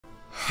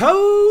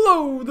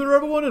Hello there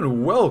everyone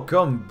and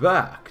welcome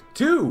back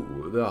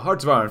to the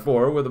Hearts of Iron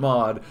 4 with the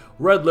mod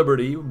Red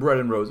Liberty, Bread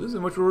and Roses,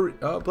 in which we're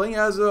playing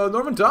as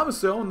Norman Thomas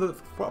still in the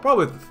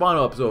probably the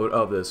final episode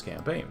of this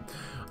campaign.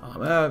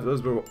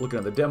 As we're looking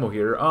at the demo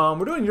here,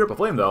 we're doing Europe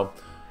Aflame though,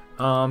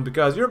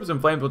 because Europe is in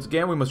flames once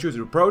again. We must choose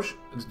an approach.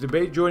 It's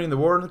debate joining the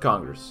war in the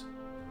Congress.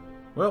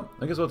 Well,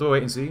 I guess we'll have to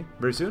wait and see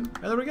very soon,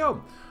 and there we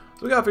go.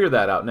 So we gotta figure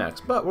that out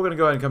next, but we're gonna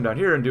go ahead and come down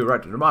here and do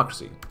Right to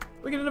Democracy.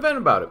 We get an event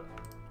about it.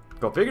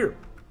 Go figure.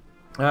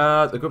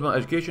 The Equivalent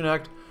Education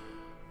Act,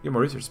 get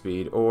more research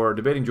speed, or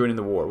debating joining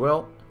the war.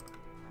 Well,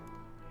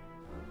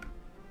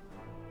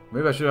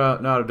 maybe I should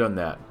not have done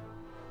that.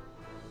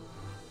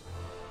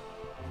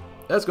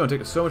 That's going to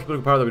take us so much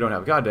political power that we don't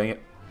have. God dang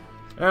it.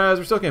 As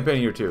we're still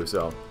campaigning here too,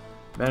 so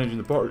managing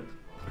the party,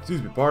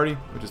 party,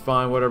 which is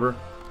fine, whatever.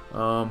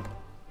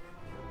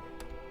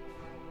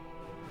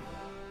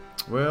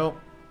 Well,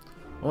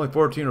 only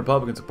 14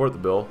 Republicans support the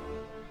bill.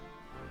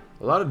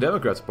 A lot of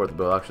Democrats support the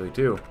bill actually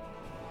too.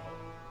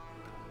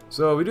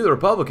 So we do the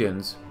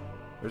Republicans.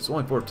 There's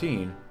only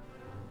 14.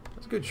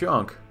 That's a good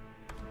chunk.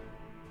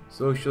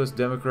 Socialist,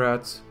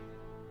 Democrats.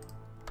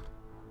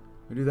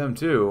 We do them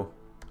too.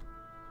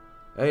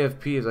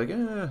 AFP is like,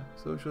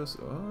 Socialist.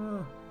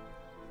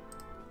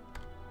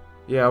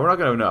 Yeah, we're not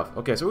gonna have enough.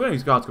 Okay, so we're gonna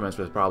use consequence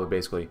for this probably,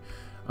 basically.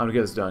 To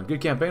get this done.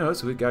 Good campaign. Oh,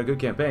 so we got a good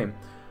campaign.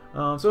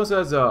 Someone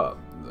says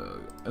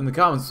in the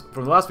comments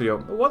from the last video,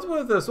 what's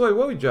with the Soy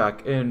Wowie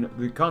Jack in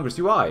the Congress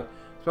UI?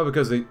 It's probably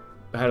because they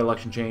had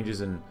election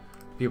changes and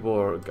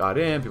people got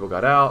in, people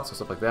got out, so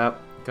stuff like that.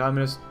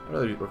 Communists. I'd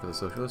rather work with the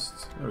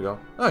socialists. There we go.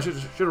 Oh, I should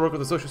have worked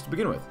with the socialists to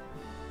begin with.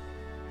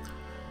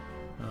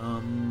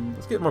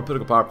 Let's get more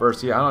political power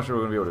first. Yeah, I'm not sure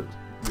we're going to be able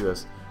to do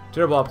this.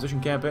 Terrible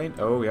opposition campaign.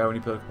 Oh, yeah, we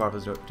need political power for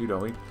this too,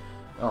 don't we?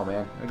 Oh,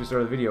 man. I just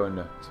started the video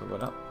and so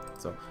what up?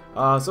 So,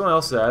 someone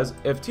else says,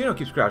 if Tino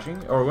keeps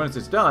crashing, or when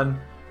it's done,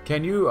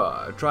 can you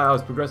try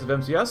out progressive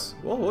MCS?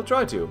 Well, we'll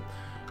try to.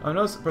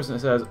 Another person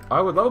that says,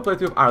 I would love a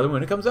playthrough of Ireland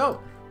when it comes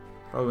out.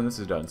 Probably when this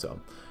is done, so.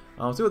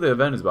 I'll see what the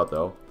event is about,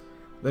 though.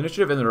 The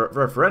initiative in the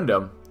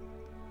referendum.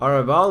 Our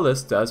rival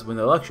list does win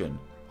the election.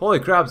 Holy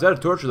crap, is that a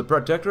torture the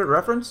protectorate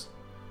reference?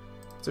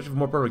 Search for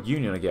more perfect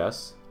union, I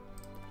guess.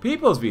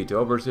 People's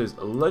veto versus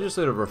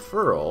legislative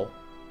referral.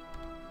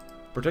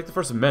 Protect the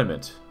First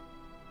Amendment.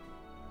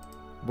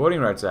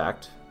 Voting Rights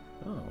Act.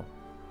 Oh.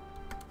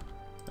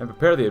 And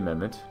prepare the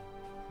amendment.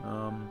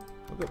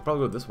 We'll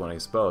probably go with this one, I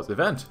suppose.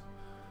 Event.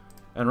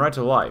 And right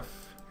to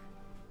life.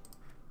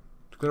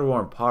 Declare war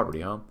on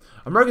poverty, huh?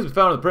 Americans have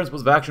founded the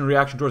principles of action and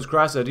reaction towards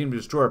crisis that deem to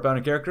destroy our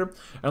founding character,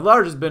 and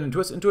large has been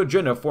twisted into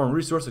agenda of foreign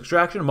resource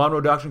extraction and Monroe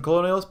Doctrine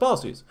colonialist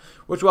policies,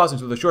 which while since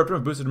with the short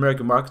term boosted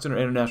American markets and our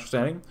international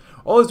standing,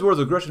 all these wars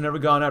of aggression have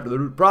never gone after the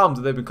root problems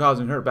that they've been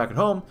causing hurt back at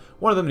home,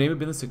 one of them namely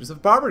been the sickness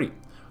of poverty.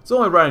 It's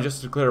only right and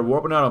just to declare a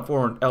war, but not on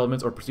foreign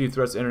elements or perceived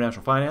threats to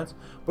international finance,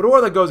 but a war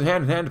that goes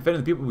hand in hand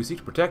defending the people we seek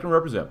to protect and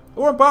represent. A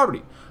war on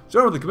poverty,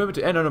 starting with the commitment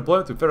to end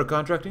unemployment through federal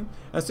contracting,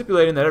 and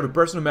stipulating that every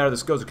person, no matter the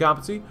skills or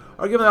competency,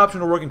 are given the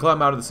option to work and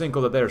climb out of the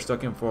sinkhole that they are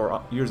stuck in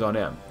for years on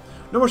end.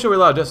 No more shall we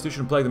allow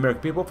destitution to plague the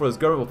American people, for this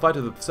government will fight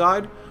to the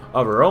side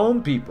of our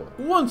own people.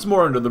 Once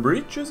more into the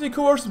breach, as he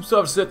coerced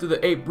himself to sit through the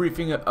 8th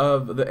briefing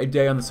of the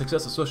day on the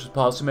success of socialist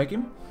policy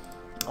making.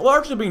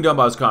 Largely being done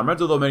by his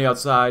comrades, although many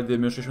outside the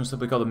administration would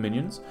simply call them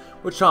minions,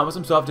 which Thomas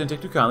himself didn't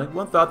take too kindly.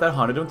 One thought that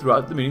haunted him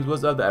throughout the meetings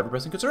was of the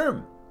ever-pressing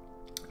concern.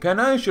 Can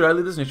I, should I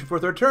lead this nation for a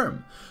third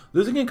term?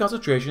 Losing in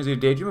concentration is a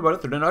daydream about a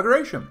third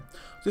inauguration.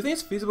 Do you think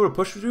it's feasible to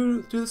push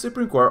through to the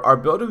Supreme Court our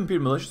bill to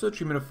impede malicious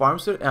treatment of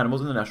farm-state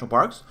animals in the national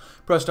parks?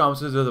 Press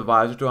Thomas is the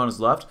advisor to on his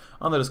left,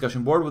 on the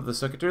discussion board with the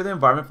Secretary of the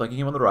Environment flanking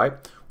him on the right,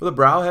 with a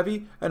brow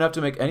heavy enough to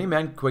make any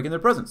man quake in their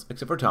presence,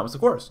 except for Thomas, of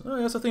course. Oh,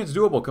 yes, I think it's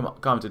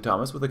doable, commented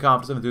Thomas, with the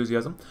confidence and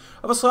enthusiasm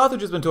of a sloth who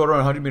just been told to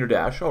run a 100-meter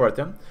dash. All right,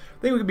 then. I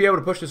think we could be able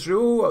to push this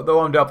through, though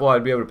I'm doubtful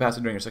I'd be able to pass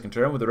it during your second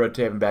term with the red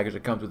tape and baggage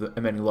that comes with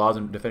amending laws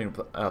and defending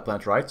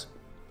plants' rights.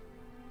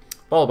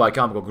 Followed by a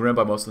comical grin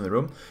by most in the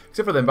room,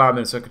 except for the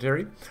Environment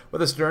Secretary, with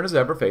a stern as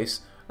ever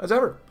face as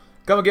ever.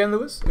 Come again,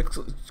 Lewis?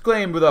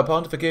 Exclaimed with a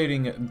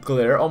pontificating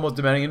glare, almost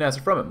demanding an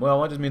answer from him.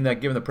 Well, I just mean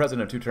that given the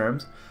president of 2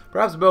 terms,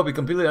 perhaps the bill be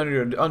completely under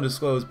your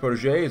undisclosed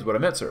protege is what I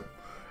meant, sir.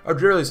 A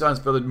drearily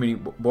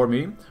silence-filled board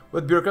meeting,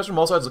 with bureaucrats from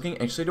all sides looking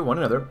anxiously to one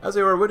another, as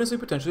they were witnessing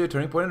potentially a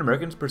turning point in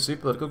Americans'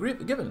 perceived political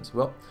givens.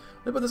 Well,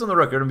 let me put this on the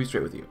record and be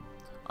straight with you.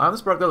 I'm the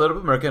spark that lit up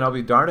America, and I'll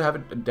be darned to have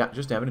it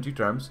just damn it in 2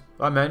 terms.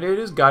 My mandate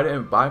is guided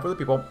and by and for the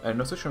people, and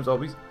no such terms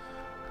I'd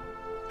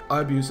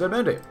abuse that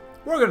mandate.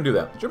 We're going to do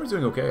that. Germany's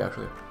doing okay,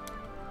 actually.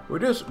 We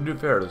just do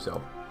fairly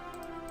so.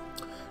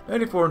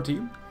 94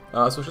 team,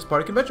 Socialist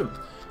Party Convention.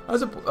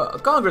 As a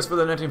Congress for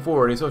the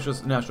 1940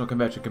 Socialist National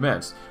Convention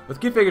commenced, with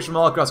key figures from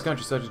all across the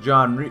country such as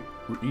John Reed,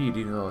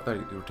 even though I thought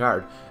he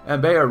retired,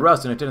 and Bayard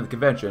Rustin attended the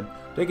convention,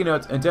 taking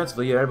notes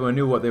intensively, yet everyone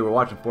knew what they were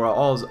watching for.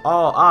 All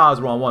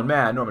odds were on one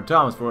man, Norman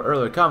Thomas, for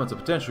earlier comments of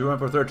potentially running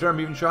for a third term,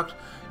 even shocked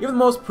even the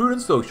most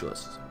prudent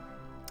socialists.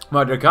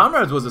 My dear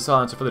comrades, was the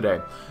silencer for the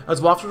day.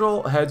 As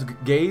waftful heads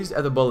gazed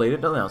at the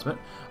belated announcement,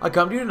 I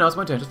come to you to announce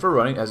my intentions for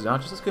running as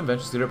not just as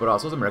convention leader, but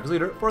also as America's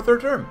leader for a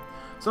third term.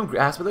 Some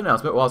grasped at the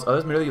announcement, whilst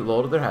others merely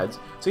lolled their heads,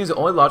 seeing as the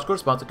only logical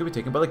response that could be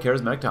taken by the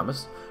charismatic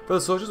Thomas. For the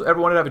socialists,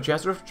 everyone wanted to have a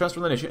chance to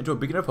transform the nation into a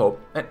beacon of hope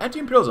and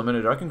anti-imperialism in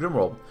a dark and grim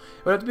world.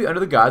 It would have to be under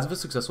the guise of a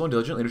successful and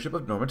diligent leadership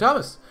of Norman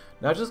Thomas.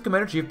 Not just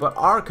Commander-in-Chief, but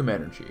our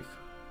Commander-in-Chief.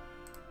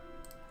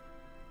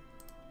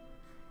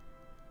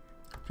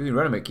 Do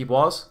you think keep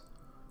Wallace?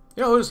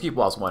 You know, we'll just keep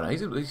Wallace. Why not? He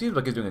seems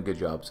like he's doing a good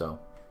job, so...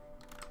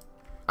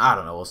 I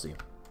don't know, we'll see.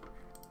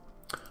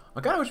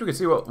 I kind of wish we could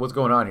see what's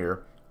going on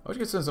here. I wish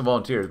we could send some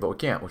volunteers, but we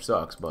can't, which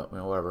sucks, but, you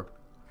know, whatever.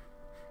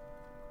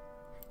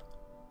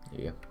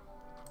 Yeah.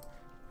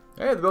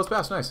 Hey, the bill's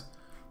passed, nice.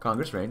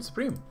 Congress reigns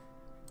supreme.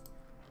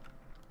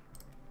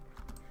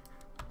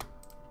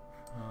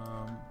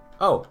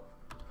 Oh.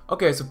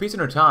 Okay, so peace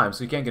in our time,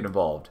 so you can't get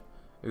involved.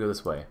 We go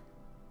this way.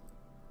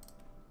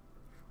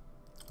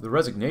 The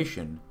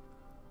resignation...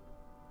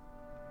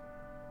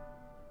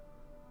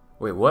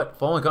 Wait, what?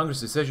 Following Congress'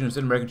 decision to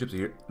send American troops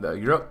to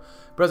Europe,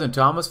 President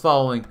Thomas,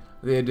 following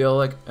the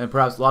idyllic and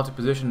perhaps lofty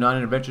position of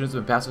non-interventionism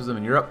and pacifism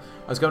in Europe,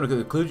 has come to the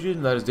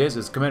conclusion that his days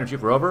as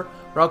Commander-in-Chief are over.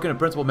 For how can a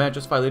principled man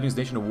justify leading his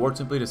nation to war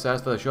simply to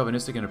satisfy the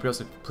chauvinistic and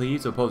imperialistic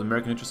pleas to oppose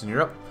American interests in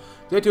Europe?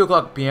 Today at 2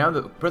 o'clock p.m.,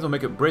 the President will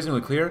make it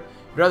brazenly clear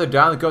he'd rather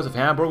die on the coast of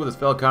Hamburg with his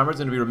fellow comrades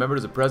than to be remembered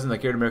as a president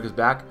that carried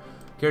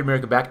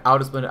America back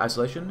out of splendid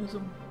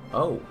isolationism.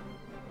 Oh.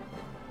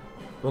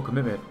 Full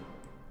commitment.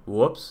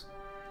 Whoops.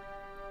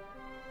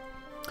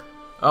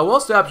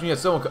 Well-established and yet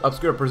somewhat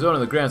obscure persona in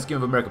the grand scheme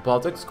of American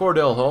politics,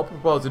 Cordell Hull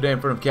proposed today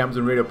in front of cameras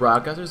and radio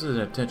broadcasters as an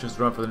intentions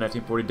to run for the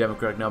 1940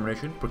 Democratic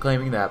nomination,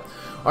 proclaiming that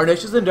our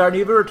nation is in dire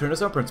need of a return to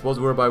sound principles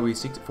whereby we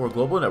seek for a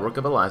global network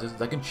of alliances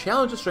that can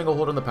challenge the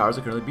stranglehold on the powers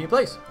that currently be in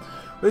place.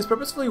 With these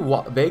purposefully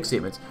vague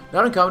statements,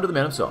 not uncommon to the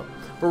man himself,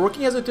 for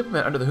working as a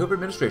diplomat under the Hoover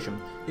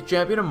administration, he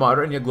championed a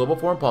moderate and yet global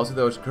foreign policy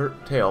that would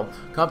curtail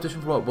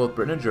competition from both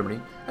Britain and Germany,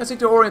 and seek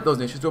to orient those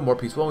nations to a more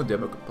peaceful and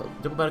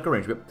diplomatic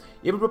arrangement,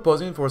 even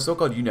proposing for a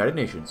so-called United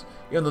Nations,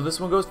 even though this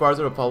one goes as far as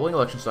the following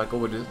election cycle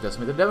would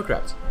decimate the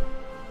Democrats.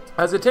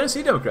 As a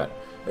Tennessee Democrat,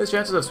 his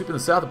chances of sweeping the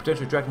South and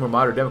potentially attracting more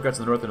moderate Democrats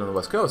in the North and on the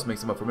West Coast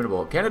makes him a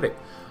formidable candidate,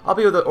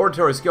 albeit with the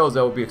oratory skills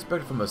that would be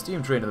expected from a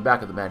steam train in the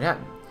back of the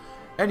Manhattan.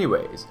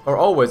 Anyways, or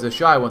always the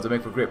shy ones that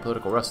make for great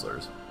political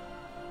wrestlers.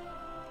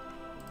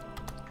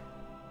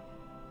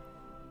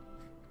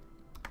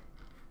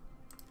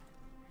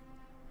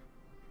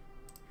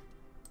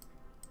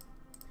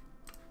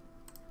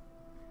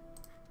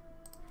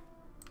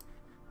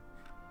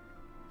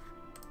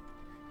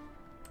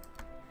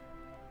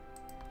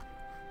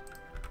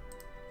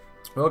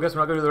 Well, I guess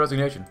we're not going to do the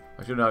resignation.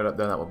 I should not have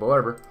done that one, but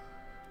whatever.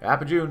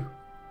 Happy June.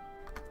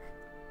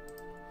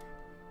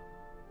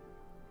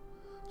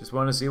 Just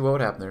wanted to see what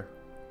would happen there.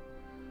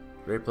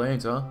 Great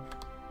Plains, huh?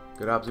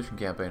 Good opposition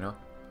campaign, huh?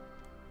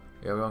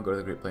 Yeah, we want to go to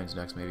the Great Plains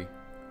next, maybe.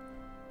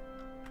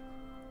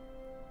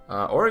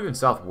 Or even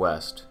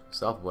Southwest.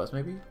 Southwest,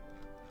 maybe?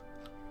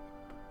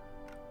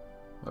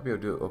 Might be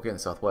able to do it okay in the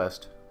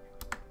Southwest.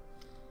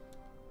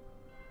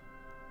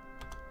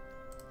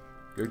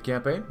 Good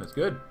campaign? That's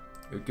good.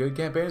 Good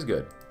campaign is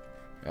good.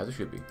 As it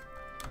should be.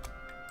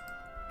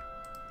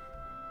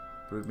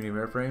 Improved medium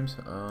airframes.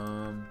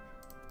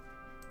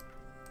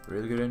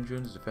 Really good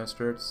engines, defense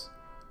turrets.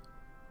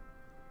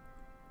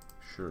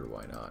 Sure,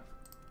 why not?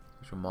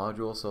 Special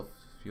module,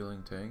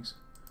 self-fueling tanks.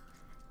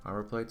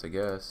 Armor plates, I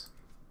guess.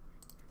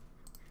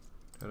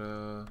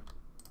 Ta-da.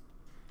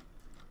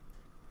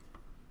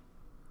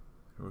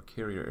 Or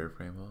carrier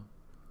airframe, huh?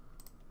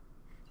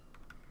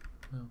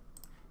 No.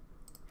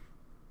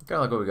 Kind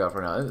of like what we got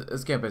for now.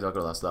 This campaign's not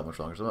going to last that much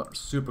longer, so I'm not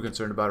super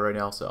concerned about it right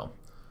now, so.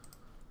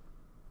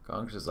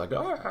 Congress is like,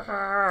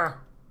 ah!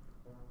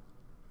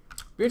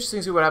 Be interesting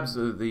to see what happens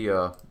to the,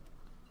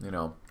 you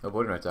know,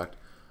 Voting Rights Act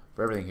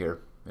for everything here,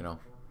 you know.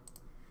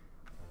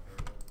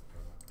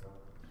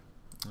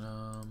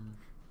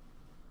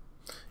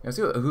 Let's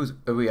see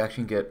if we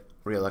actually get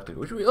re-elected,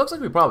 which it looks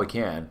like we probably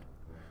can.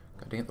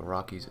 God dang it, the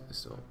Rockies is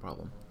still a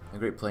problem. The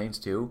Great Plains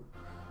too.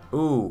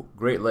 Ooh,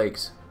 Great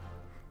Lakes.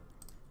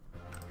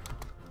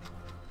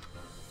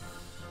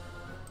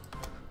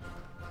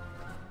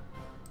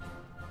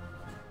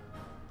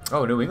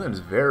 Oh, New England is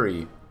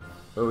very...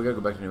 Oh, we gotta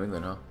go back to New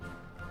England, huh?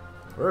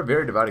 We're a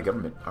very divided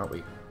government, aren't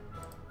we?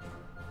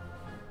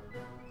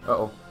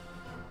 Uh-oh.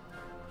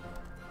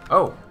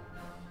 Oh.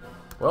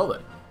 Well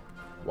then.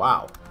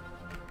 Wow.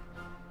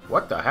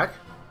 What the heck?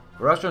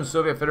 Russia and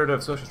Soviet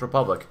Federative Socialist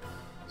Republic.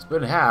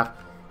 Split in half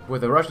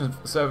with the Russian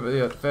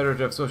Soviet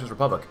Federative Socialist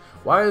Republic.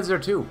 Why is there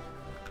two?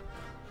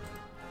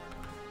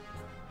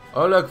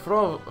 Oleg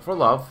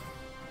Frolov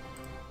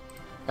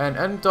and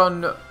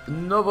Anton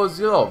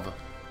Novozilov.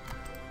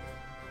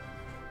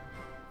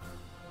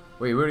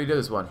 Wait, we already did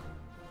this one.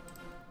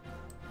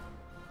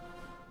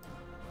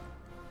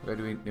 We're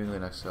doing New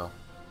England next, so.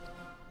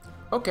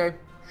 Okay,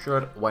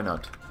 sure, why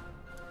not?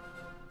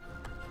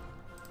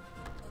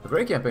 A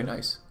great campaign,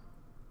 nice.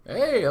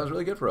 Hey, that was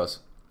really good for us.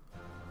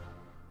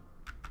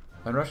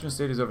 And Russian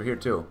state is over here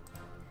too.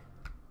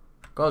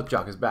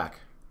 Kolchak is back.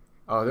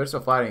 Oh, they're still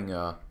fighting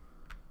guy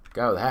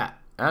with a hat.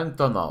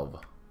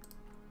 Antonov.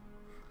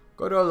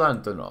 Good old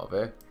Antonov,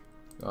 eh?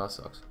 Oh, that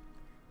sucks.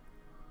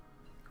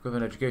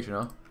 Equivalent education,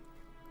 huh?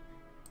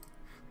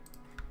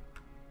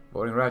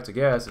 Voting rights, I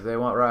guess, if they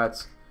want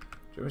rights.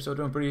 Germany's still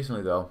doing pretty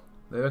decently, though.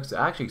 They've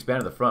actually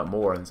expanded the front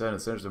more and sent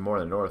incentives more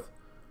in the north.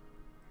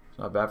 It's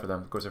not bad for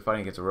them. Of course, they're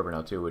fighting against a river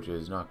now, too, which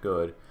is not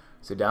good.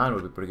 Sedan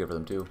would be pretty good for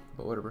them, too.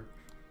 But whatever.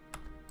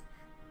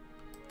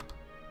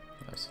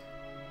 Nice.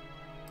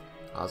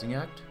 Housing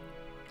Act?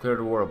 Clear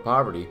the war of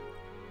poverty.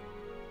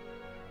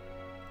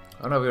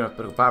 I don't know if we're going to have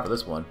political power for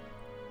this one.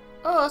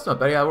 Oh, that's not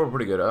bad. Yeah, we're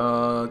pretty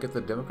good. Get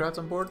the Democrats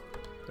on board?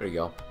 There you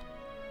go.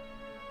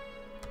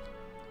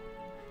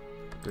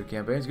 Good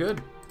campaign's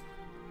good.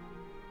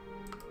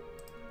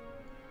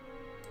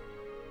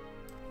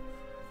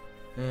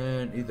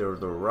 And either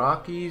the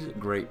Rockies,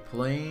 Great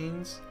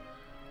Plains.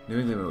 New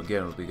England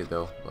again would be good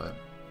though, but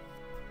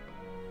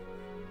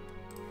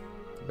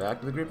back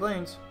to the Great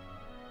Plains.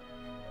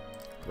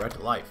 Right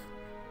to life.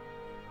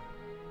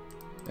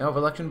 Now have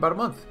election in about a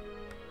month.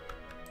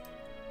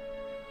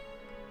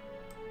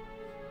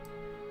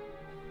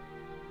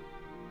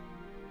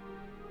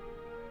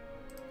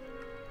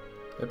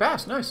 They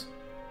passed, nice.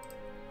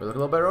 We look a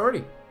little better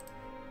already.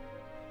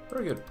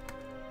 Very good.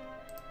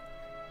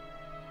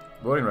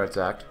 Voting Rights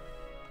Act.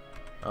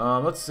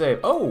 Let's save.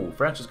 Oh,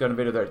 France just got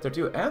invaded there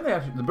too, and they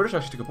actually, the British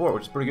actually took a port,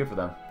 which is pretty good for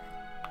them.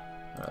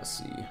 Let's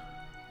see.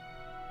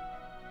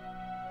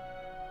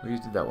 We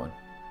just did that one.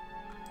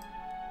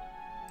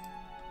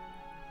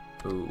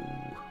 Ooh.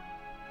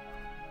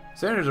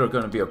 Senators are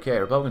going to be okay.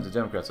 Republicans and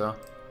Democrats, huh?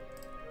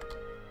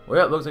 Well,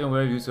 yeah, it looks like I'm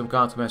going to do some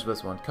consequence for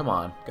this one. Come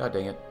on. God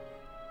dang it.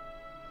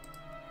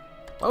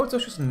 Why would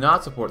socialists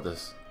not support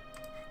this?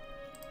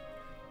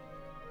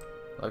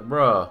 Like,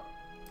 bruh.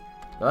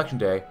 Election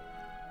day.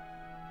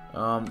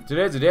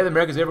 Today is the day that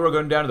Americans everywhere are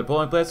going down to the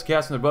polling place,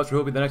 casting their votes for who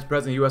will be the next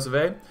president of the US of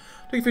A.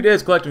 Take a few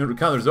days collecting and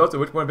count the results,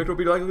 at which point victory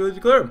will be likely to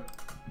declare.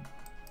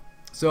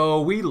 So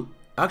we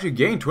actually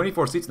gained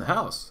 24 seats in the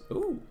House.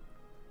 Ooh.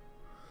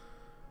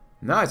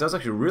 Nice, that's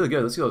actually really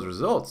good. Let's see those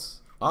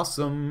results.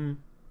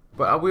 Awesome.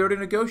 But we already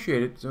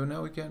negotiated, so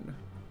now we can't.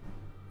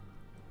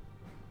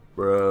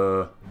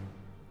 Bruh.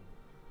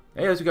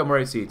 Hey, at least we got more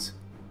 8 seats.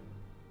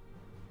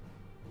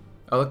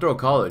 Electoral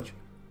College.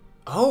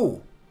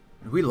 Oh!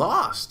 We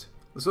lost!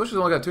 The Socialists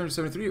only got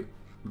 273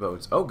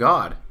 votes. Oh,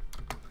 God.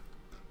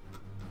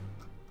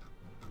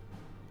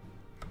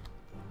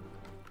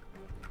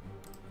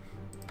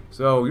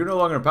 So, you're no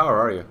longer in power,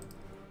 are you?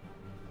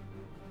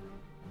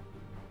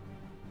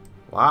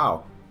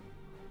 Wow.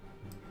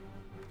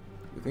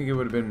 I think it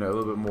would have been a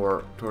little bit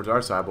more towards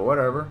our side, but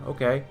whatever.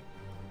 Okay.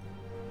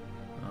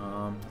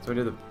 So I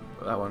did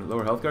that one.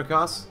 Lower healthcare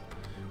costs.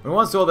 When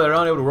one's told that they're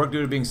unable to work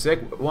due to being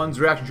sick, one's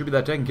reaction should be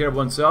that taking care of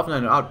oneself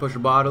and not push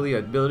their bodily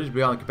abilities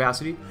beyond the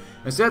capacity.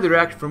 Instead, the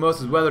reaction for most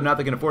is whether or not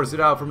they can afford to sit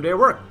out from a day of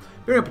work.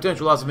 Fearing a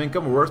potential loss of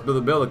income or worse, the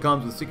bill that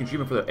comes with seeking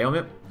treatment for their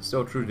ailment.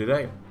 Still true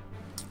today.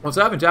 Once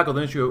having tackled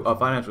the issue of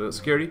financial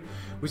security,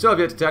 we still have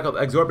yet to tackle the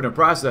exorbitant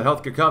prices that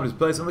healthcare companies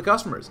place on the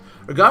customers,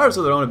 regardless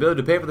of their own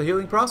ability to pay for the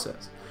healing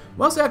process.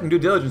 Must act in due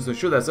diligence to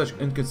ensure that such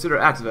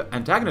inconsiderate acts of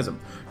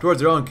antagonism towards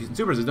their own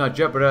consumers does not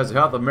jeopardize the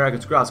health of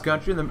Americans across the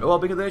country and the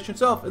well-being of the nation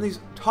itself in these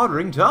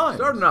tottering times.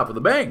 Starting off with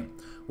a bang.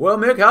 Well,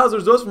 Mick, how's the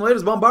results from the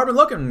latest bombardment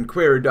looking?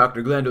 Queried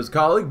Dr. Glando's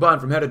colleague, bond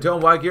from head to toe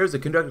in white gears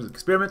that conducted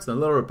experiments in a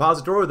little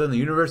repository within the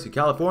University of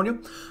California,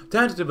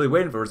 tentatively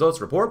waiting for results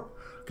to report.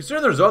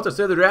 Considering the results, I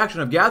say the reaction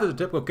have gathered a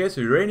typical case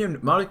of uranium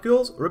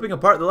molecules ripping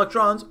apart the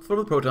electrons from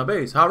the proton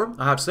base. However,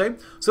 I have to say,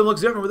 something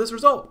looks different with this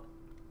result.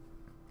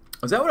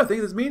 Is that what I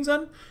think this means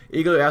then?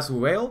 Eagerly asked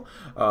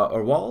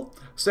Wall,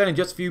 standing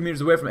just a few meters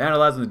away from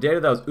analyzing the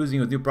data that was oozing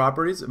with new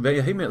properties,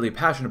 vehemently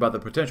passionate about the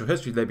potential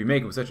history they'd be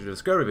making with such a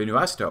discovery of a new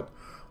isotope.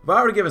 If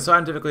I were to give a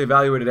scientifically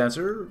evaluated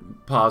answer,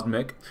 paused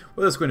Mick,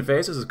 with a squinted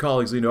face as his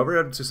colleagues leaned over,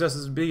 it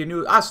successes would be a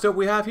new isotope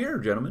we have here,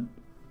 gentlemen.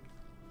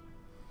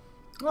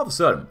 All of a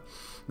sudden,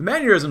 the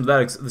mannerisms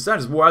that the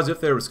scientists wore as if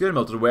they were skin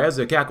melted away as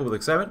they cackled with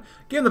excitement,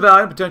 given the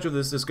value and potential of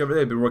this discovery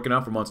they've been working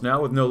on for months now,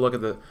 with no look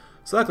at the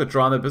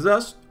cyclotron they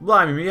possessed.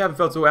 Blimey me, haven't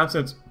felt so amped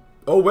since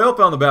whale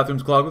found the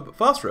bathrooms clogged with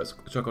phosphorus,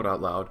 chuckled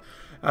out loud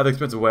at the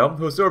expensive whale,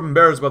 who was sort of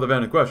embarrassed by the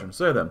van in question.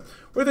 Say then, what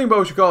do you think about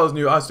what we should call this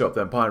new isotope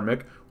then, pondered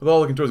Mick, with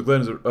all looking towards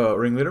Glenn's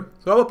ringleader?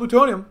 So how about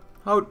plutonium?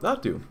 How would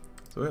that do?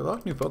 So we have a lot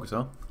of new focus,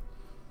 huh?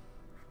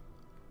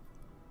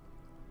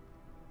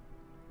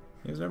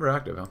 He's never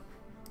active, huh?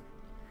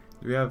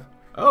 Do we have...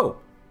 Oh!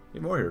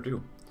 Need more here,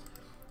 too.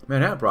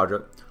 Manhattan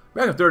Project.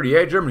 Back in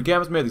 1938, German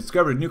chemists made the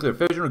discovery of nuclear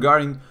fission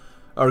regarded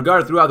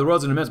throughout the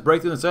world as an immense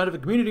breakthrough in the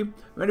scientific community.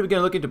 Many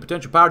began looking into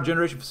potential power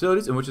generation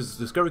facilities in which this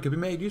discovery could be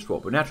made useful.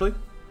 But naturally,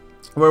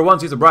 where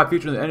one sees a bright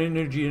future in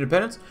energy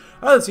independence,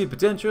 others see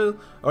potential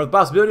or the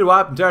possibility to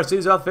wipe entire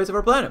cities off the face of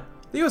our planet.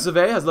 The US of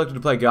A has elected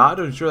to play God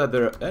to ensure that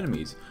their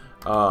enemies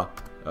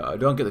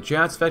don't get the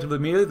chance. Effectively,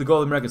 immediately, the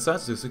goal of American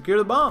science is to secure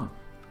the bomb.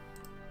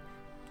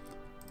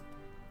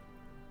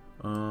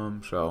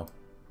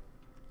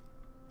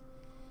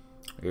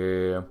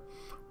 Yeah.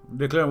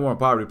 Declaring war on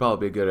poverty would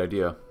probably be a good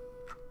idea.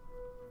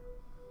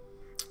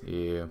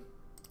 Yeah.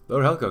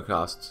 Lower healthcare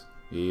costs.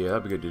 Yeah,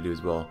 that'd be good to do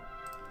as well.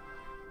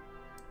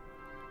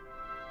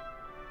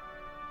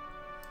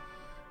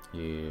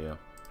 Yeah.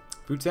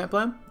 Food stamp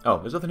plan? Oh,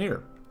 there's nothing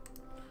here.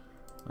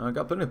 I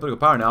got plenty of political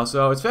power now,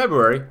 so it's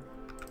February.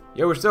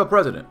 Yeah, we're still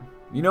president.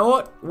 You know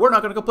what? We're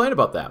not going to complain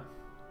about that.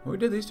 We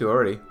did these two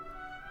already.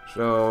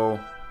 So,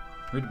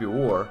 we need to be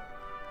war.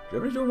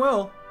 Germany's doing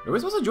well. Are we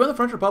supposed to join the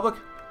French Republic?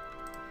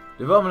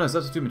 Development of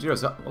substitute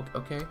materials.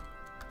 Okay.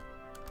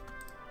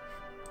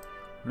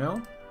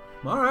 No?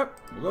 Alright.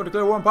 We'll go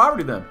declare war on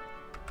poverty then.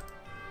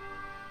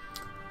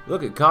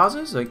 Look at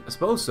causes? I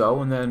suppose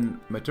so. And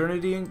then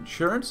maternity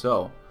insurance?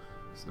 Oh.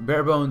 So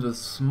bare bones with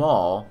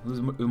small.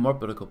 Lose more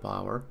political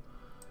power.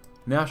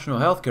 National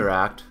Healthcare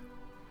Act.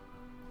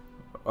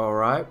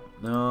 Alright.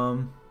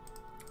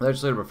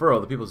 Legislative referral.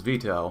 The people's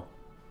veto.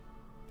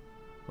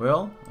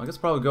 Well, I guess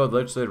probably go with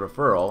legislative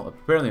referral.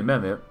 Preparing the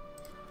amendment.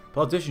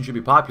 Politicians should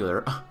be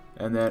popular.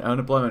 And then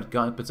unemployment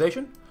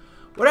compensation.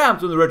 What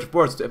happens when the rich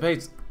reports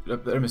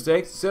their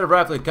mistakes? Instead of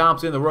rightfully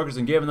compensating the workers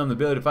and giving them the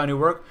ability to find new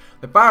work,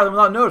 they fire them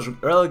without notice,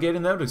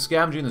 relegating them to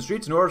scavenging in the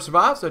streets in order to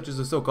survive, such as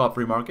the so-called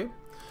free market.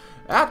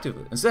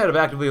 Instead of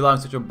actively allowing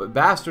such a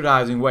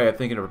bastardizing way of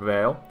thinking to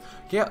prevail,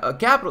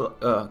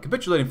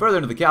 capitulating further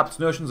into the capitalist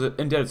notions of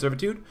indebted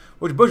servitude,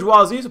 which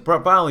bourgeoisies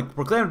finally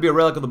proclaim to be a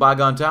relic of the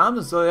bygone times,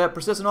 and so that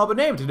persists in all but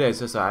name in today's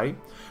society.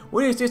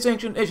 We need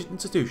state-sanctioned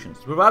institutions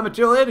to provide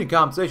material aid and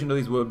compensation to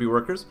these would-be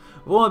workers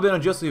who have only been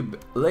unjustly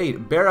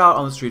laid bare out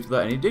on the streets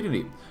without any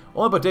dignity.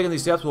 Only by taking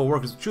these steps will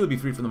workers truly be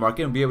free from the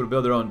market and be able to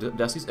build their own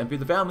destinies and feed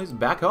their families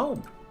back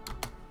home.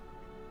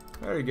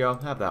 There you go.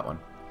 Have that one.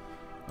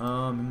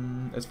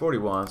 It's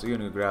 41, so you're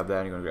going to grab that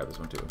and you're going to grab this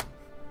one too.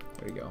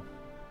 There you go.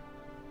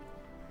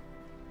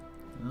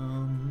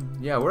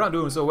 Yeah, we're not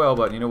doing so well,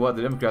 but you know what?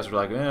 The Democrats are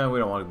like, we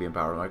don't want to be in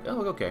power. I'm like,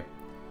 oh, okay.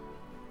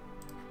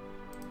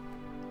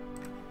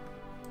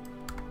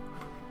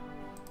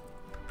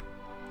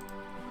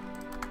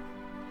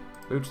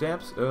 Food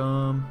stamps?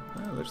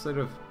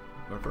 Legislative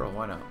referral,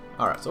 why not?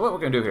 Alright, so what we're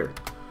going to do here.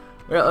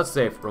 Well, let's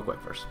save real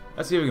quick first.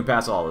 Let's see if we can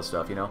pass all this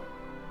stuff, you know?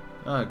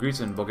 Greece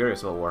and Bulgaria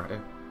Civil War. Eh?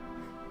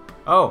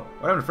 Oh,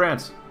 what happened to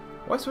France?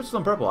 Why switch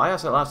them purple? I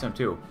asked that last time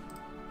too.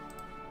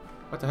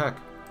 What the heck?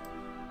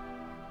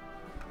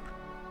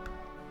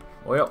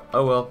 Well,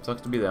 oh well,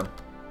 sucks to be them.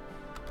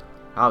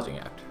 Housing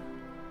Act.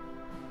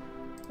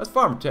 That's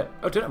farm tenant.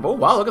 Oh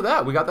wow, look at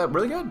that. We got that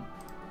really good.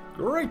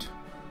 Great.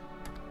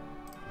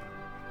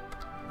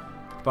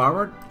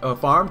 Farm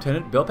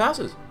tenant bill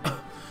passes.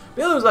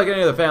 Bill was like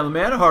any other family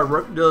man, a hard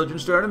worker,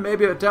 diligent, stern, and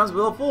maybe at times a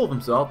little full of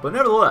himself, but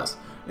nevertheless,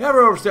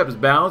 never overstepped his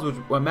bounds, which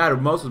what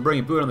mattered most was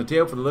bringing food on the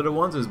table for the little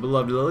ones, his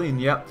beloved Lily,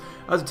 and yet,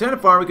 as a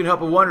tenant farmer, he can help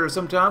but wonder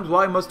sometimes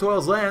why he must toil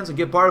his lands and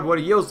give part of what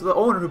he yields to the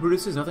owner who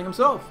produces nothing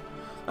himself.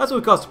 That's what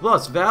it costs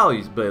plus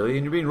values, Bailey,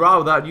 and you're being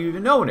robbed without you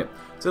even knowing it,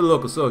 said the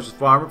local socialist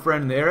farmer,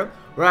 friend in the area,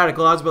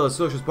 radicalized by the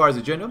Socialist Party's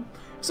agenda.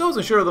 He still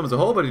wasn't sure of them as a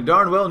whole, but he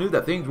darn well knew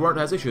that things weren't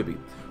as they should be.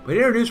 But he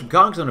introduced from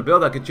Congress on a bill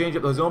that could change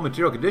up those own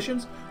material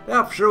conditions,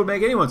 that for sure would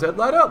make anyone's head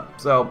light up.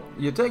 So,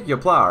 you take your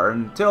plower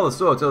and till the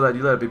soil till that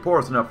you let it be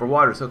porous enough for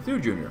water to soak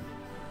through, Junior.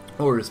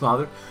 Ordered his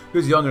father, who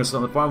was younger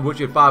on the farm, which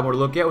he had 5 more to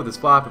look at, with his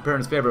 5 preparing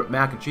his favorite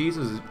mac and cheese.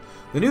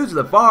 The news of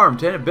the farm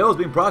tenant bill was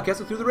being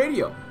broadcasted through the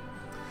radio.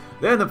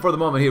 Then, for the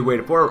moment he had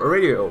waited for, a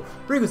radio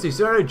frequency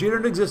started Junior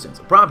into existence,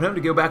 prompting him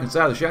to go back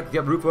inside the shack to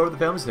get the roof over the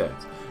family's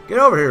heads. Get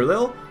over here,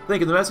 Lil,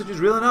 thinking the message is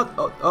reeling out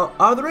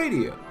of the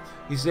radio,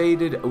 he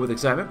stated with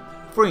excitement,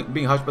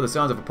 being hushed by the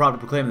sounds of a prompter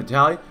proclaiming the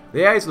tally.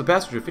 The ayes of the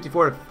passage of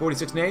 54 to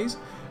 46 nays.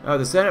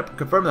 The Senate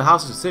confirmed the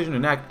House's decision to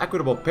enact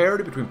equitable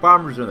parity between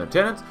farmers and their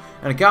tenants,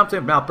 and to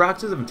compensate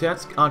malpractices of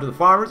tenants onto the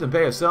farmers and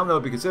pay a sum that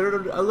would be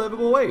considered a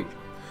livable wage.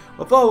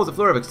 What followed was a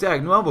flurry of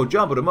ecstatic mumbo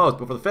jumbo to most,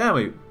 but for the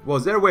family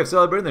was their way of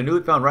celebrating their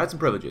newly found rights and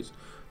privileges.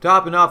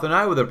 Topping off the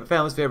night with their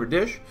family's favorite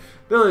dish,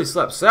 Billy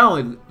slept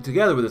soundly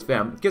together with his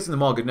family, kissing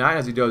them all goodnight.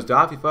 As he dozed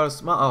off, he felt a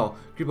smile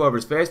creep over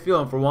his face,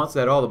 feeling for once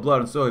that all the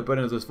blood and soul he put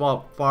into this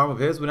small farm of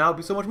his would now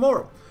be so much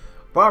more.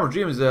 Farmer's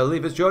dream is to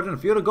leave his children a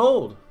field of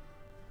gold.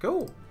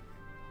 Cool.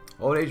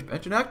 Old Age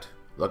Pension Act?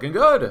 Looking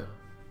good.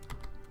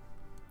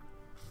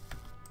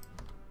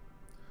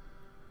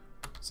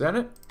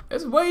 Senate?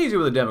 It's way easier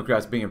with the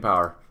Democrats being in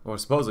power. Or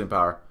supposedly in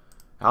power.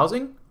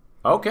 Housing?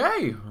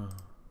 Okay.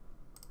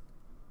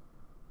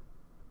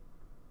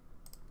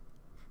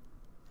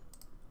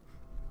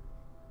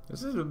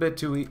 This is a bit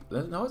too easy.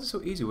 How is it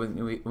so easy when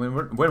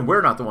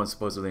we're not the ones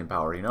supposedly in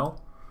power, you know?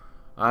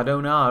 I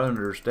do not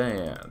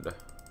understand.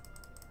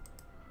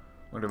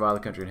 We're going to divide the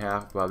country in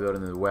half by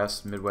building the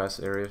west,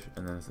 midwest area,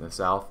 and then the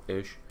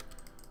south-ish.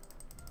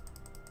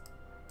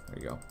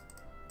 There you go.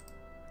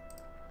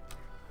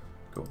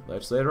 Cool.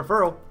 Legislative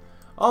referral.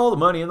 All the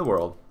money in the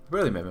world.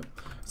 Really, amendment.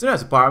 It's a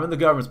nice apartment the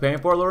government's paying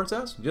for, Lawrence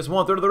says. Just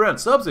 1/3 of the rent.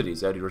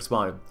 Subsidies, Eddie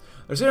responded.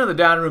 They're sitting at the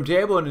dining room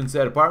table and in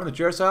said apartment, the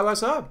chairs side by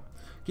side.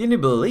 Can you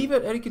believe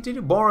it? Eddie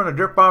continued. Born on a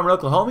dirt farm in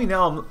Oklahoma,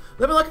 now I'm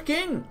living like a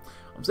king.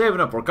 I'm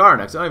saving up for a car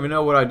next. I don't even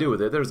know what I do with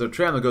it. There's a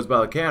tram that goes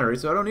by the cannery,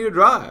 so I don't need to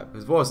drive.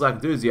 His voice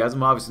lacked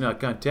enthusiasm, obviously not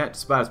content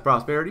despite his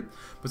prosperity.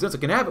 But since I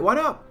can have it, why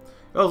not?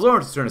 It was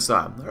Lawrence's turn to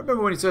sign. I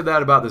remember when he said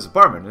that about this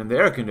apartment, and the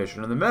air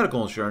conditioner, and the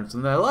medical insurance,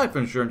 and the life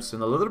insurance,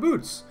 and the leather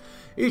boots.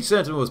 Each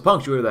sentence was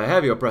punctuated with a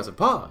heavy, oppressive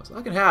pause.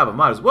 I can have it,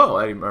 might as well,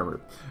 Eddie murmured.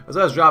 As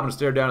I was dropping to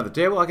stare down at the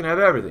table, I can have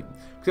everything.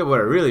 Except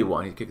what I really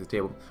want, he kicked the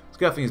table,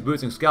 scuffing his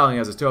boots and scowling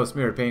as his toe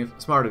smarted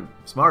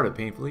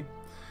painfully.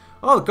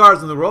 All the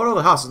cars in the world, all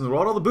the houses in the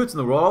world, all the boots in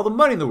the world, all the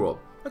money in the world.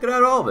 I could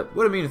have all of it.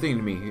 What a mean thing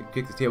to me. He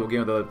kicked the table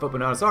again with a foot but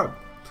not his arm.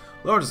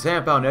 Lawrence's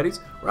hand found Eddie's,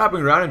 wrapping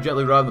around and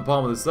gently rubbing the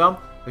palm with his thumb.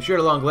 They shared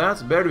a long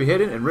glance, better to be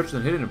hidden and richer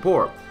than hidden and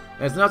poor.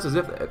 And it's not as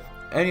if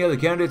any other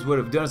candidates would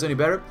have done us any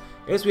better.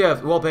 Yes, we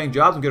have well-paying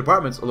jobs and good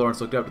apartments.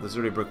 Lawrence looked up at the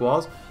sturdy brick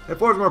walls. It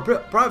affords more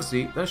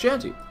privacy than a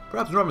shanty.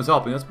 Perhaps Norman's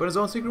helping us, but in his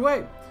own secret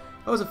way.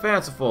 That was a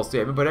fanciful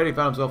statement, but Eddie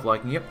found himself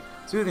liking it.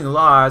 Soothing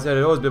lies had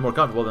always been more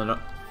comfortable than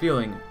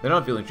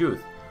unfeeling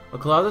truth. A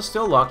closet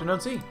still locked and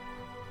unseen.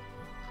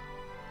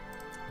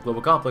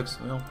 Global conflicts,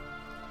 well.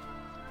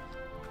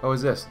 What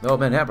was this? No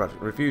Manhattan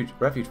Project.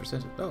 Refuge for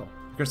citizens. Oh,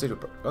 you're gonna say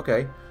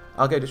okay.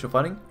 I'll get additional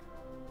funding?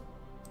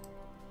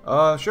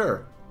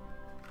 Sure.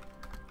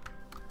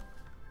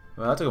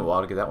 Well, that took a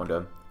while to get that one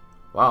done.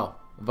 Wow.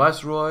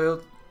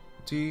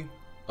 Viceroyalty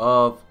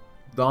of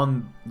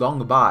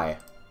Dongbei.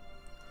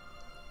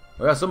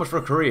 We got so much for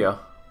Korea.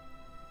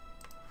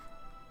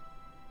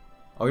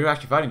 Oh, you're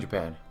actually fighting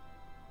Japan.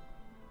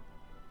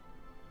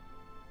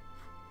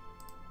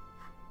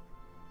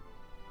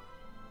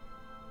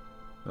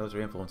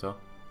 Military influence, huh?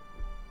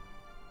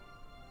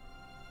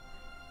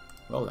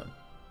 Well then.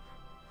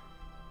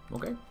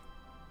 Okay.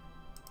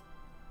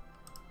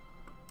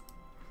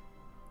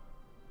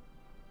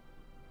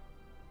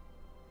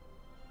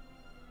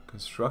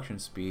 Construction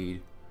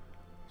speed.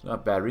 It's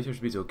not bad. Research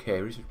speed's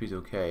okay. Research speed's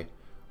okay.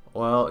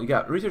 Well, you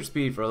got research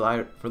speed for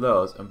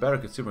those, and better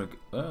consumer.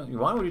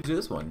 Why would you do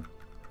this one?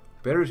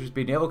 Better research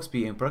speed, naval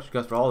speed, and production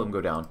costs for all of them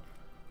go down.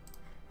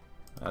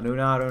 I do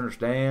not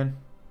understand.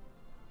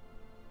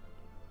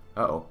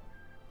 Uh-oh.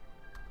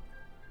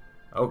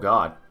 Oh,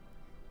 God.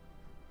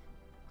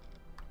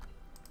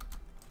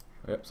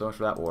 Yep, so much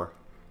for that war.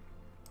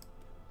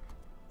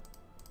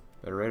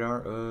 Better radar?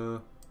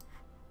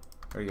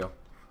 There you go.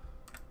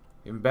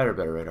 Even better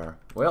radar.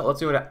 Well, let's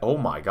see what... Oh,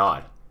 my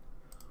God.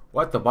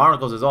 What the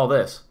barnacles is all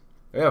this?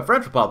 We have a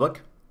French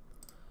Republic.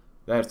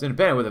 That's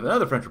independent with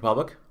another French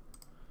Republic.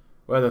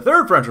 We have the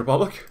third French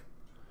Republic.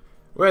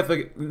 With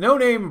the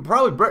no-name,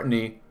 probably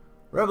Brittany,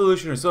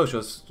 Revolutionary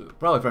Socialist,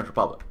 probably French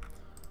Republic.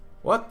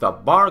 What the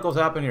barnacles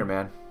happen here,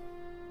 man?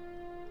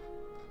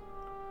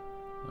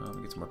 Let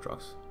me get some more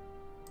trucks.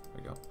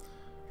 There you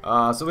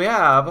go. So we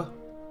have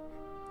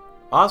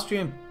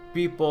Austrian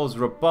People's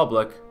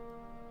Republic,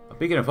 a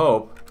beacon of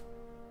hope.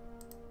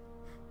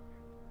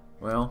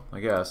 Well,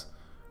 I guess.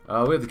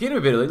 We have the Kingdom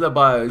of Italy, led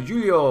by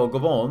Giulio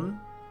Gavone.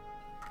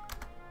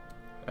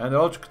 And they're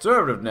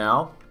ultra-conservative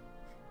now.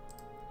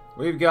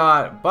 We've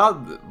got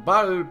Paolo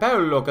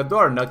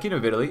Cadorna, Kingdom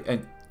of Italy,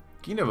 and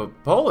Kingdom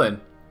of Poland.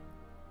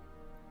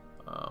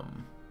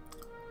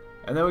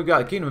 And then we've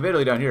got Kingdom of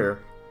Italy down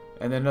here,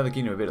 and then another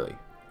Kingdom of Italy.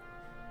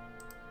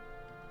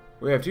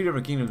 We have two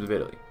different Kingdoms of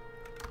Italy.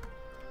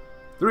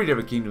 Three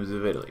different Kingdoms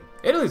of Italy.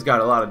 Italy's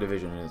got a lot of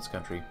division in its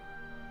country.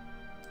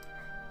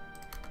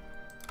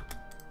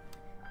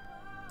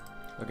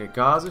 Okay,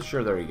 causes?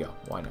 Sure, there you go.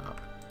 Why not?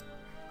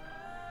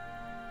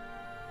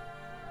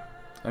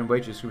 And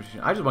wage discrimination.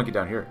 I just want to get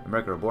down here.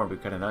 America Reborn would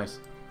be kind of nice.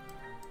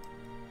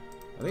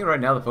 I think right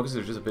now the focus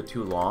is just a bit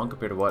too long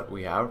compared to what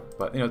we have.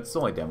 But, you know, it's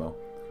only a demo.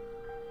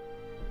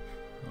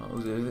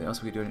 Is there anything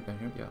else we can do down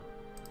here? Yeah.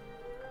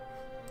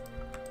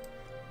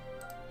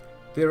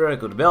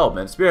 Theoretical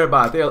development. Spearheaded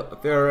by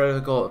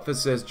theoretical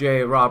physicist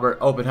J. Robert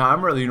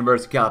Oppenheimer of the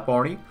University of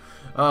California.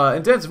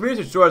 Intensive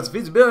research towards the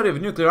feasibility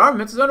of nuclear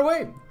armaments is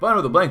underway. Funded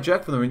with a blank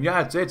check from the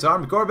United States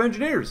Army Corps of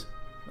Engineers.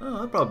 Oh,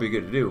 that'd probably be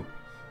good to do.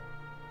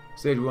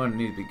 Stage 1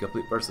 needs to be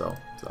complete first, though.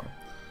 So,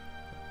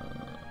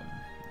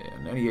 yeah,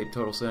 98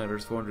 total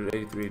senators,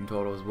 483 in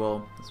total as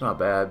well. It's not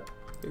bad.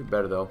 Get it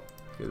better, though.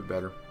 Get it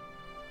better.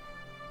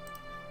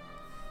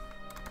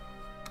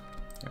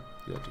 Yeah,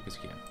 do that because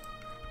you can.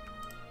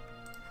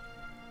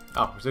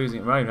 Oh, we're still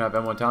using. We don't even have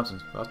M1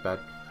 Thompsons. Well, that's bad.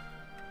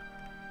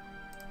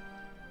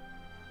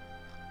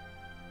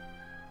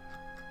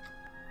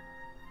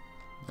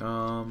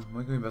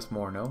 When can we invest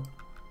more? No.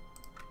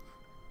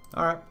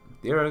 Alright.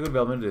 Theoretical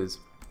development it is.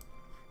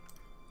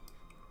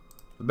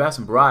 The best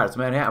and brightest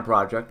Manhattan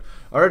Project.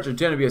 Our urgent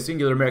intent to be a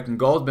singular American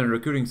goal has been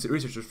recruiting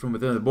researchers from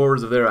within the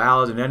borders of their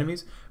allies and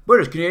enemies.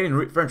 British, Canadian,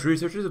 and French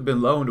researchers have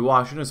been loaned to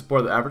Washington to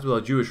support the efforts, while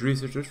Jewish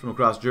researchers from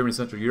across Germany and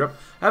Central Europe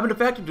have been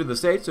defected to the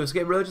States to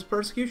escape religious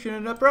persecution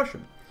and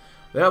oppression.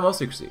 They have most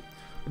secrecy.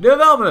 The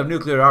development of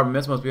nuclear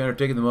armaments must be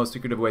undertaken in the most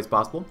secretive ways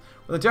possible.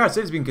 When the entire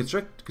city is being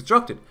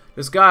constructed,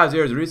 disguised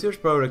areas of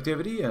research,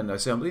 productivity, and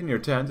assembly, near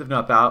tens, if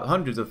not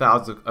hundreds of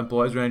thousands of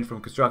employees ranging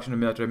from construction and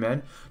military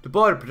men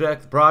deployed to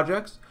protect the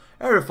projects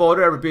Every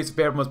folder, every piece of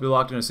paper must be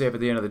locked in a safe at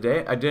the end of the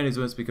day. Identities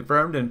must be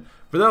confirmed, and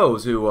for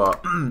those who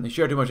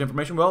share too much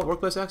information, well,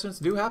 workplace accidents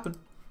do happen.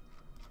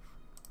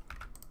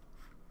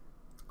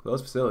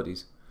 Closed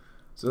facilities.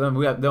 So then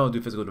we'll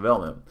do physical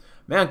development.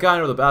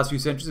 Mankind over the past few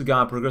centuries has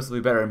gone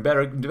progressively better and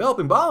better at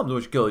developing bombs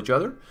which kill each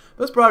other.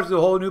 This project is a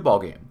whole new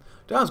ballgame.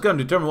 Time's come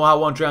to determine how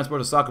one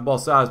transports a soccer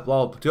ball-sized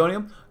ball of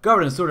plutonium,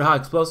 covered in certain high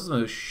explosives,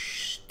 and a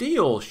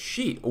steel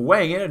sheet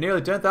weighing in at nearly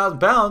 10,000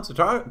 pounds to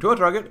a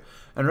target,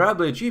 and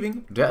rapidly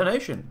achieving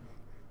detonation.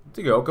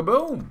 To go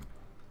kaboom!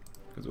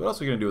 Because what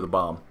else are you going to do with a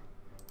bomb?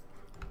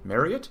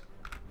 Marry it?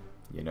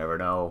 You never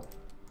know.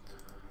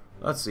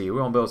 Let's see, we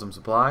won't build some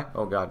supply.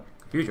 Oh god,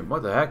 confusion.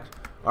 What the heck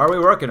are we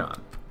working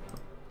on?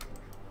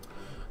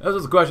 This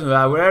was the question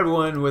that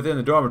everyone within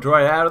the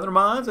dormitory had on their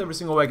minds every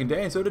single waking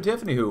day, and so did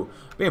Tiffany, who,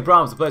 being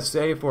promised a place to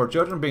stay for her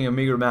children, being a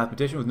meager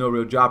mathematician with no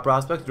real job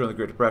prospects during the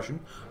Great Depression,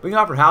 being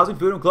offered housing,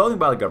 food, and clothing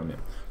by the government.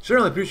 She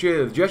certainly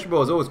appreciated the gesture, but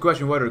was always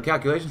questioning what her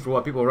calculations for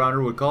what people around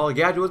her would call a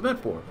gadget was meant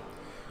for.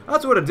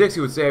 That's what a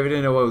Dixie would say if he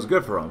didn't know what was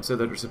good for him,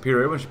 said her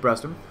superior when she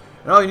pressed him.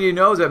 And all you need to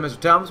know is that Mr.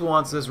 Thomas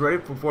wants this ready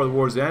before the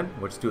war's end,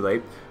 which is too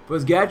late. For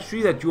his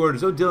gadgetry that you are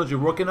so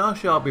diligently working on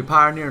shall be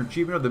pioneer and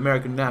achievement of the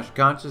American national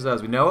consciousness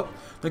as we know it.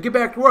 Now get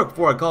back to work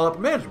before I call up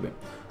management.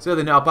 So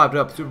they now piped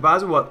up the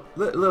supervisor. What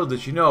little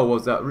did she know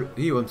was that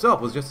he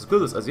himself was just as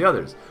clueless as the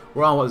others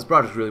were on what his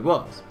project really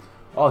was.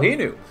 All he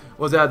knew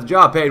was that the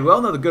job paid well,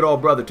 and that the good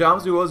old brother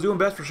Thomas, who was doing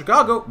best for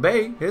Chicago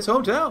Bay, his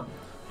hometown.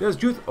 Does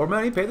truth or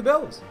money pay the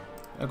bills?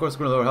 And of course,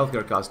 we're going to lower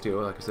healthcare costs too,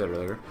 like I said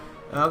earlier.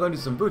 I'm going to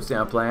do some food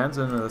stamp plans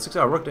and a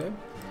 6-hour workday.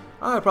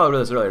 I probably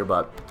read this earlier,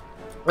 but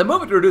the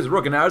movement to reduce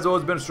working hours has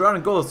always been a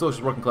surrounding goal of the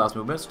socialist working class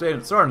movement, starting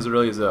as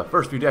early as the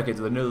first few decades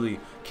of the newly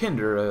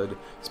kindred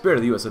spirit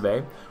of the US of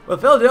A. Well,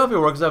 Philadelphia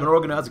workers have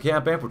organized a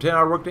campaign for a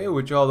 10-hour workday,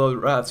 which,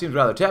 although it seems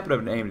rather tepid of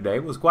an aim today,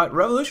 was quite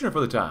revolutionary for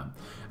the time.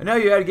 And now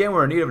yet again,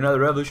 we're in need of another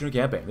revolutionary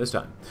campaign, this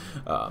time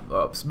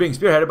being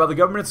spearheaded by the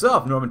government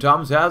itself. Norman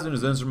Thomas has, in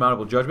his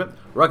insurmountable judgment,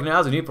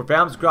 recognized the need for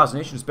families across the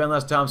nation to spend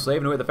less time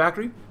slaving away at the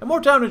factory and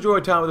more time to enjoy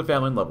time with their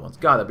family and loved ones.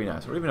 God, that'd be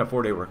nice. Or even a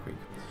 4-day work week.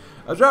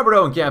 As Robert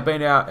Owen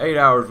campaigned out 8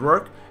 hours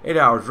work, 8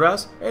 hours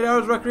rest, 8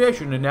 hours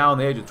recreation, and now in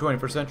the age of the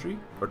 21st century,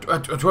 or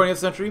 20th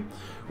century,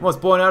 we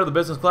must point out of the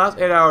business class,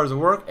 8 hours of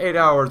work, 8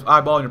 hours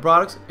eyeballing your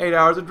products, 8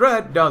 hours of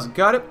dread, doesn't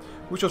cut it.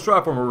 We shall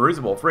strive for a more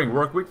reasonable, freeing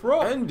work week for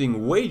all.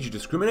 Ending wage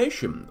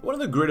discrimination. One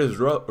of the greatest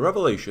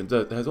revelations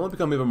that has only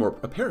become even more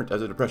apparent as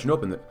the Depression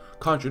opened, the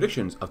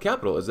contradictions of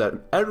capital, is that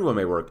everyone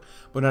may work,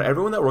 but not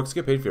everyone that works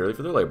get paid fairly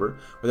for their labor,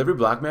 with every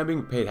black man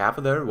being paid half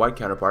of their white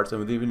counterparts, and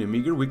with even a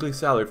meager weekly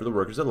salary for the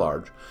workers at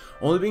large,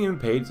 only being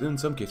paid in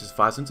some cases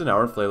 5 cents an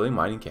hour in flailing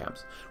mining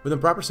camps, with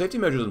improper safety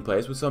measures in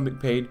place, with some being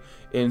paid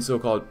in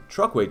so-called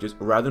truck wages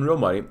rather than real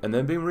money, and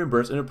then being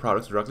reimbursed in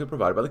products directly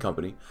provided by the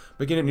company,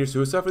 making it near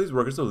suicide for these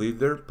workers to leave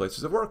their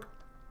places of work.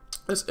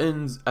 This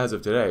ends, as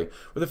of today,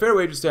 with a Fair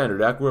Wages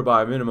Standard Act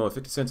whereby a minimum of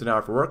 50 cents an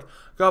hour for work,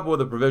 coupled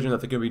with a provision that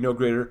there can be no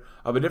greater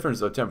of a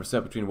difference of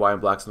 10% between white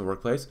and blacks in the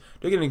workplace,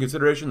 taking into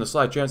consideration the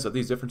slight chance that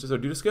these differences are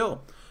due to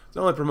skill. It's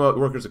not only promote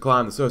workers to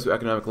climb the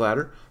socioeconomic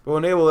ladder, but will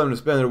enable them to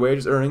spend their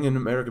wages earning in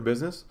American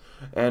business,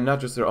 and not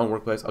just their own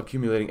workplace,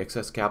 accumulating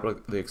excess capital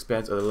at the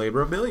expense of the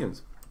labor of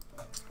millions.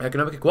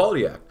 Economic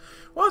Equality Act.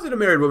 Why is it a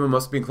married woman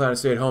must be inclined to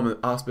stay at home and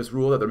auspice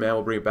rule that their man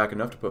will bring back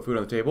enough to put food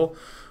on the table,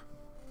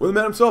 when the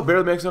man himself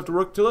barely makes enough to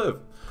work to live?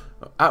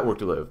 At work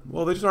to live.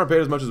 Well, they just aren't paid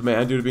as much as a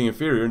man due to being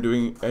inferior and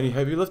doing any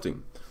heavy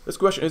lifting. This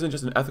question isn't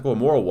just an ethical or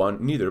moral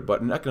one, neither,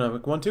 but an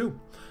economic one too.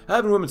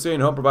 Having women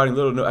staying home providing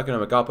little to no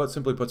economic output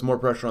simply puts more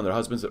pressure on their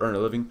husbands to earn a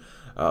living,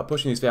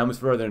 pushing these families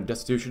further into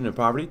destitution and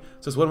poverty.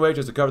 Since one wage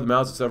has to cover the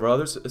mouths of several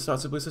others, it's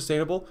not simply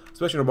sustainable,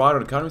 especially in a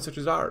modern economy such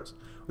as ours.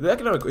 With the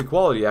Economic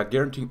Equality Act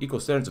guaranteeing equal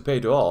standards of pay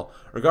to all,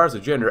 regardless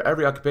of gender,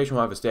 every occupation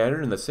will have a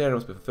standard, and the standard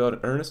must be fulfilled in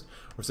earnest,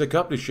 or said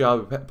companies shall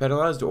be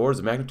penalized to orders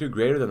of magnitude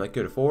greater than they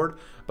could afford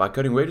by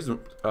cutting wages and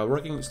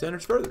working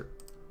standards further.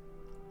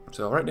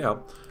 So right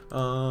now,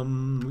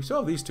 we still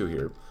have these two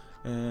here.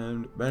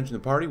 And managing the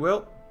party,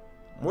 well,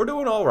 we're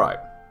doing all right.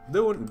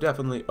 Doing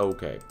definitely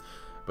okay.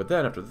 But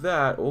then after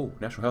that, oh,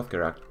 National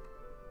Healthcare Act.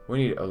 We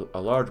need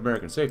a large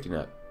American safety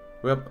net.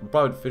 We'll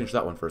probably finish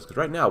that one first, because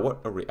right now, what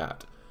are we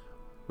at?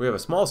 We have a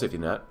small safety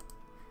net.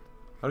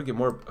 How to get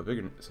a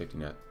bigger safety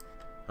net?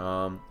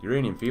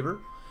 Uranium fever.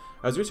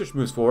 As research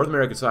moves forward,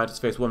 American scientists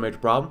face one major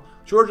problem: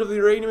 shortage of the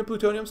uranium and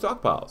plutonium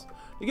stockpiles.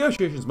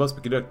 Negotiations must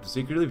be conducted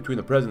secretly between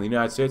the President of the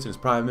United States and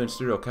his prime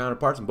ministerial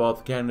counterparts in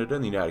both Canada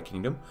and the United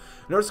Kingdom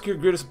in order to secure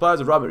greater supplies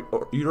of raw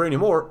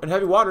uranium ore and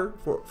heavy water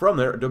from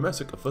their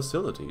domestic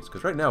facilities.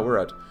 Because right now we're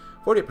at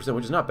 48%,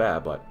 which is not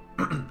bad, but...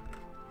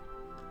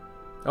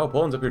 Oh,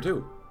 Poland's up here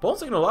too.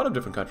 Poland's taking a lot of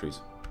different countries.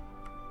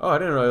 Oh, I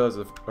didn't realize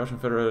the Russian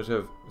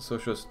Federative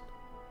Socialist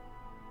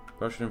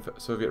Russian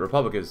Soviet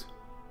Republic is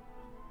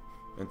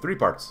in 3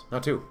 parts,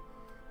 not 2.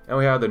 And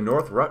we have the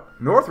North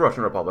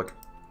Russian Republic.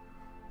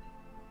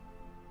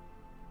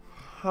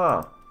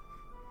 Huh.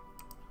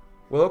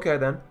 Well, okay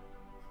then.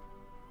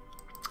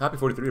 Happy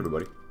 43,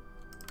 everybody.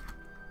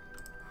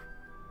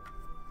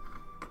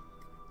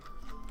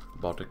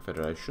 Baltic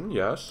Federation,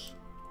 yes.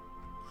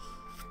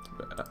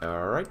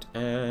 Alright,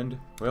 and,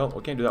 well,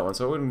 we can't do that one,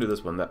 so we're going to do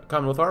this one. That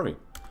Commonwealth Army.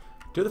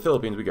 To the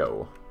Philippines we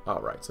go.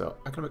 Alright, so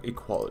economic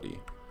equality.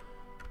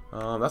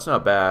 That's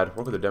not bad.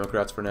 Work with the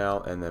Democrats for now,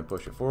 and then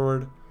push it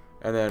forward.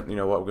 And then, you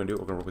know what we're going to do?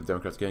 We're going to work with the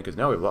Democrats again, because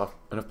now we have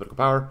enough political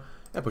power,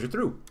 and push it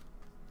through.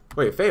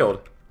 Wait, it failed?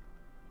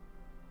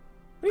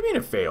 What do you mean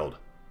it failed?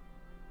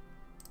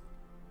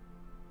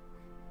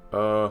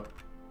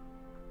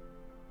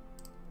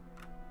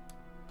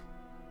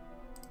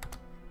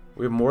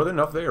 We have more than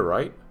enough there,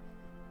 right?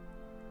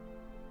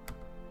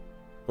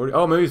 40,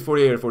 oh, maybe it's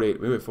 48 or 48.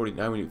 Maybe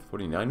 49. We need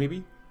 49,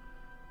 maybe?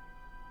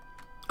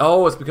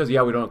 Oh, it's because,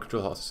 yeah, we don't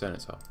control the House of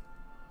Senate, so.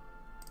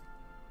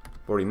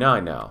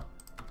 49 now.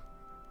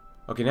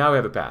 Okay, now we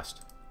have it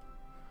passed.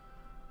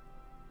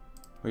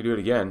 We do it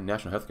again.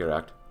 National Healthcare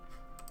Act.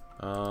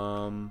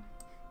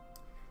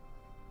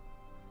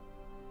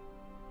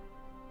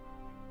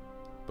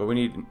 But we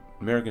need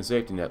American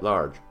safety net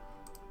large.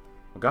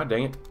 Well, God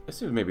dang it. This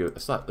seems maybe a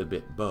slightly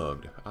bit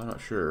bugged. I'm not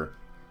sure.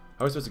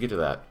 How are we supposed to get to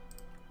that?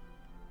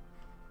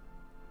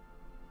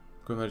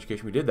 Criminal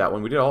education. We did that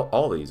one. We did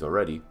all these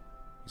already.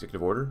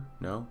 Executive order?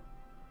 No.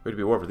 We had to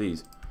be war for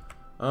these.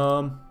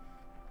 Well,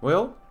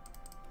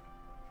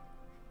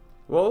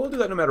 we'll do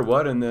that no matter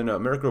what. And then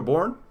America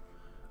Reborn.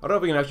 I don't know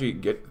if we can actually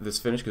get this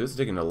finished because this is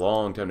taking a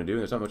long time to do.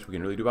 And there's not much we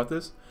can really do about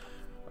this.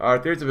 Our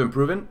theories have been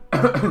proven.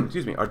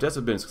 Excuse me. Our tests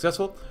have been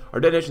successful. Our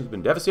detonations have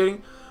been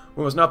devastating.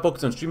 We must not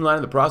focus on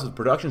streamlining the process of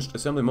production,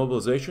 assembly,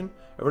 mobilization.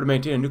 In order to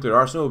maintain a nuclear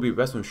arsenal, it would be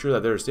best to ensure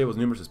that they are as stable and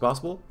numerous as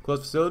possible.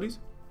 Closed facilities.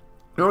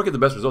 In order to get the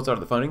best results out of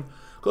the funding,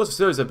 closed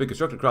facilities have been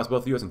constructed across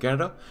both the U.S. and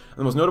Canada, and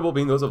the most notable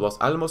being those of Los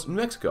Alamos, New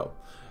Mexico,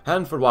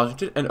 Hanford,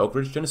 Washington, and Oak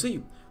Ridge,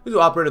 Tennessee. These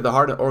will operate at the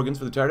heart and organs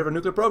for the entirety of our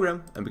nuclear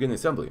program and begin the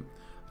assembly.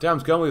 The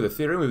time's come. We have the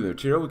theory, we have the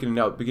material. We can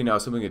now begin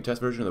assembling a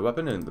test version of the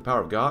weapon and the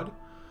power of God.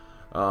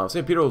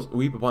 St. Peter will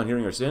weep upon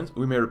hearing our sins.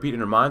 We may repeat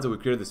in our minds that we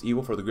created this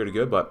evil for the greater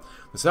good, but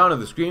the sound of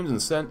the screams and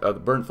the scent of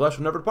the burnt flesh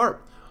will never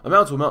depart. The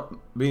mountains will melt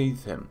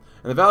beneath him,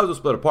 and the valleys will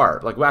split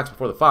apart, like wax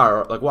before the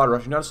fire, like water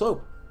rushing down a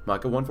slope.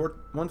 Micah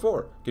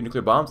 1:4. Get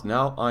nuclear bombs.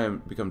 Now I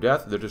am become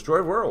death, the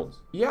destroyer of worlds.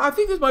 Yeah, I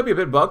think this might be a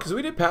bit bugged because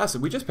we did pass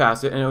it. We just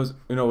passed it, and it was,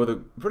 you know, with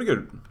a pretty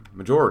good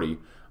majority.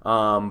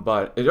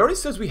 But it already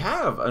says we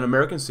have an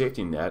American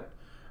safety net,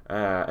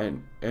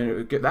 and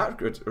get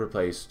that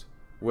replaced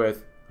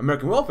with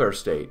American welfare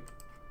state.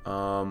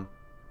 So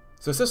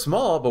it says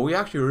small, but we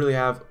actually really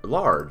have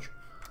large.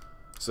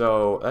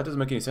 So that doesn't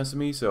make any sense to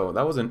me. So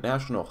that was a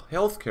National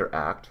Healthcare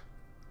Act.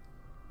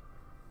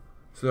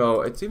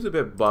 So it seems a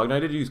bit bugged. And I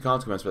did use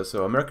consequence for this.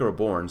 So America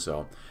Reborn.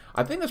 So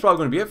I think that's probably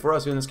going to be it for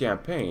us in this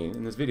campaign,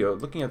 in this video.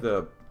 Looking at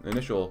the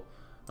initial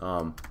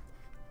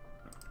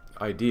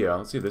idea.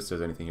 Let's see if this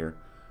says anything here.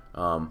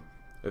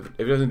 If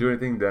it doesn't do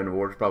anything, then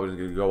we're probably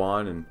going to go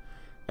on and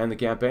end the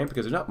campaign,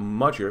 because there's not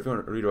much here. If you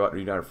want to read about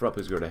United Front,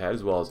 please go ahead,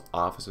 as well as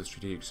Office of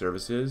Strategic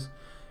Services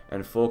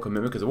and full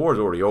commitment, because the war is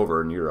already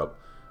over in Europe.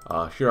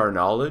 Share our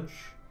knowledge,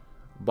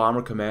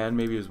 Bomber Command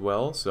maybe as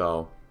well.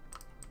 So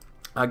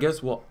I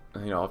guess we'll,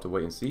 you know, I'll have to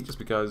wait and see, just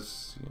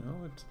because, you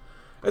know,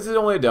 it's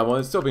only a demo.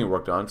 It's still being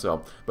worked on.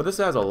 So, but this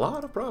has a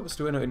lot of promise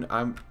to it, and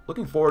I'm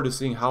looking forward to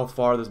seeing how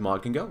far this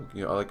mod can go.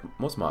 You know, like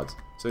most mods.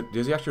 So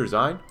does he actually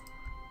resign?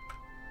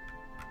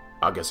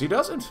 I guess he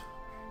doesn't.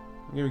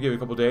 I'm going to give it a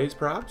couple days,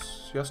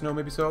 perhaps. Yes, no,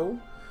 maybe so.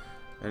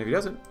 And if he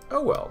doesn't,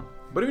 oh well.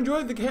 But if you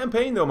enjoyed the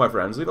campaign, though, my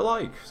friends, leave a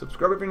like.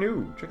 Subscribe if you're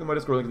new. Check out my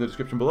Discord link in the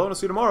description below, and I'll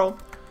see you tomorrow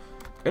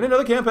in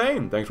another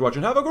campaign. Thanks for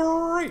watching. Have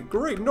a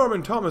great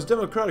Norman Thomas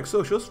Democratic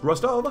Socialist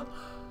rest of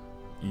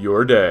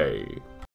your day.